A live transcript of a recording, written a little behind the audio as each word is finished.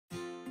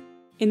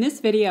In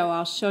this video,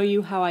 I'll show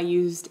you how I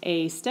used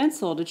a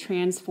stencil to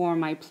transform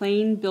my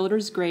plain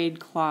builder's grade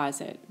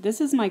closet.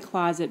 This is my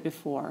closet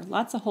before.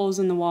 Lots of holes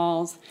in the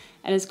walls,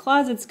 and as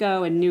closets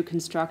go in new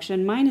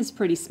construction, mine is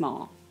pretty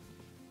small.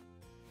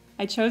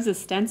 I chose a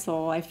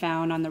stencil I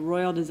found on the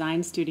Royal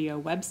Design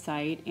Studio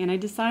website, and I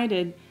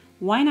decided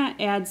why not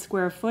add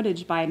square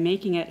footage by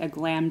making it a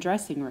glam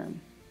dressing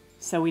room.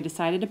 So we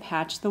decided to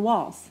patch the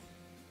walls.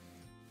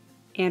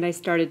 And I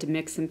started to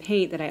mix some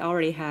paint that I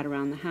already had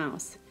around the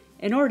house.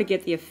 In order to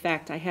get the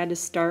effect, I had to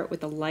start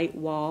with a light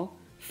wall,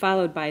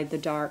 followed by the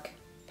dark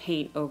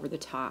paint over the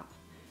top.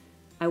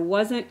 I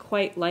wasn't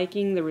quite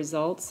liking the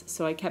results,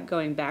 so I kept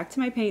going back to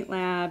my paint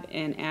lab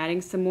and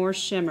adding some more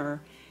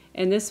shimmer,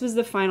 and this was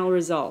the final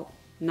result,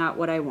 not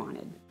what I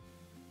wanted.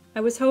 I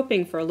was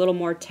hoping for a little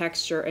more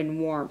texture and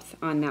warmth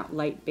on that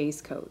light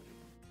base coat.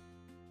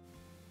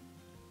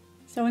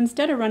 So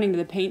instead of running to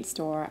the paint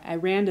store, I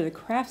ran to the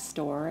craft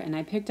store and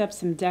I picked up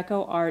some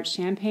Deco Art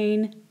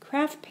Champagne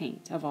craft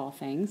paint, of all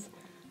things,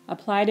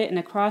 applied it in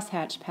a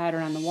crosshatch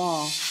pattern on the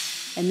wall,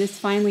 and this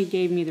finally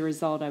gave me the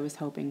result I was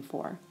hoping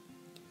for.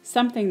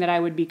 Something that I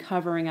would be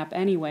covering up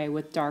anyway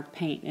with dark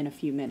paint in a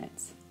few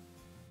minutes.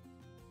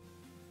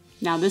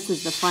 Now this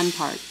is the fun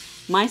part.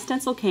 My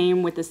stencil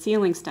came with the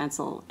ceiling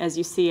stencil, as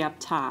you see up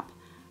top.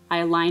 I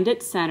aligned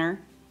it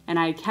center, and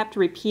I kept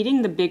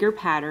repeating the bigger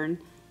pattern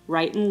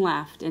right and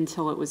left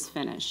until it was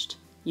finished,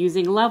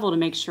 using level to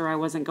make sure I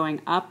wasn't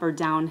going up or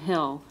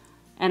downhill,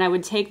 and I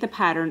would take the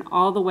pattern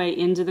all the way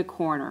into the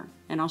corner,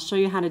 and I'll show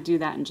you how to do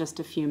that in just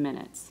a few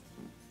minutes.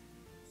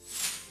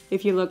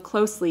 If you look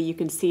closely, you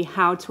can see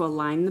how to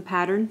align the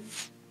pattern.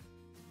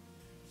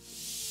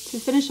 To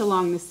finish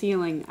along the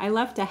ceiling, I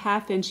left a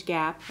 1/2 inch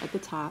gap at the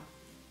top,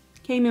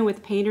 came in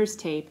with painter's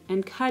tape,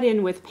 and cut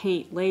in with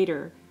paint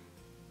later,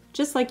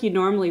 just like you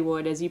normally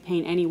would as you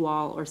paint any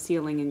wall or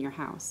ceiling in your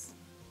house.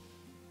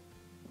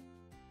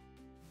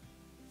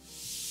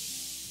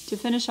 To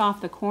finish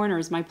off the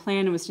corners, my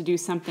plan was to do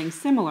something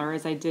similar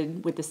as I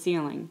did with the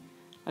ceiling.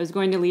 I was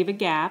going to leave a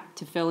gap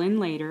to fill in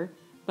later,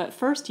 but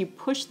first you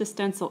push the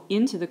stencil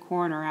into the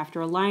corner after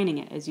aligning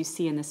it, as you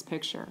see in this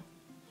picture.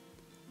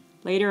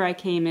 Later I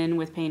came in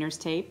with painter's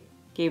tape,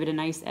 gave it a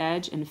nice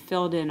edge, and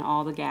filled in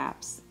all the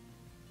gaps.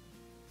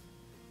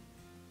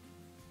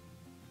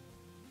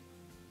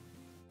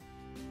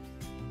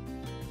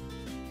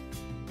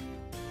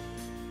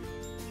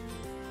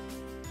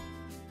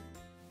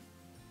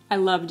 I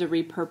love to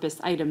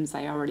repurpose items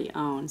I already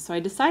own, so I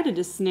decided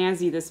to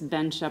snazzy this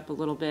bench up a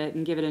little bit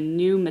and give it a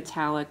new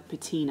metallic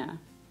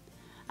patina.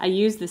 I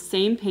used the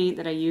same paint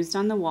that I used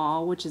on the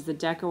wall, which is the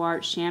Deco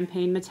Art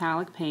Champagne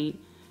metallic paint,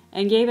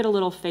 and gave it a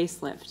little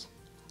facelift.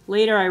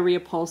 Later I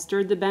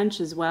reupholstered the bench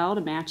as well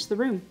to match the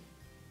room.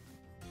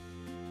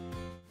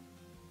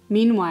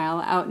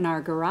 Meanwhile, out in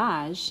our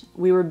garage,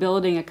 we were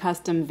building a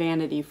custom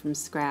vanity from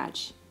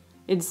scratch.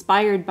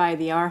 Inspired by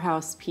the Our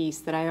House piece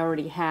that I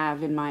already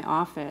have in my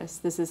office,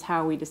 this is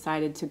how we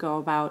decided to go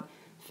about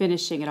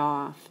finishing it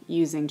off,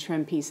 using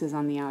trim pieces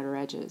on the outer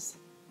edges.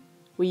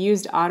 We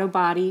used auto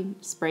body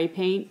spray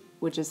paint,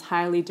 which is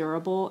highly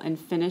durable and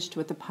finished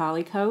with a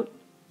poly coat,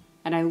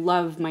 and I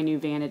love my new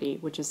vanity,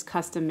 which is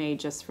custom made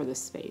just for this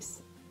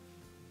space.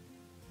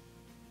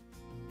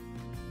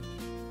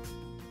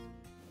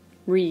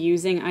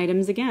 Reusing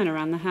items again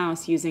around the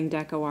house using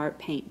Deco Art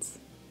paints.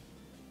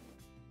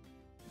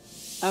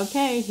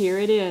 Okay, here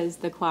it is,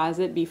 the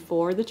closet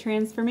before the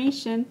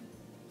transformation.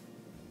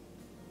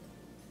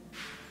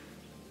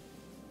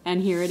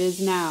 And here it is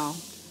now,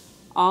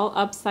 all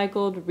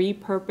upcycled,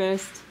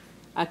 repurposed,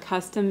 a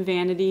custom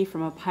vanity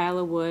from a pile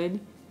of wood,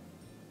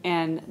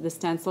 and the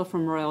stencil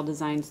from Royal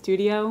Design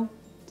Studio,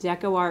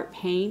 Deco Art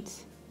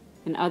paint,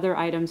 and other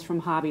items from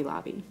Hobby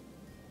Lobby.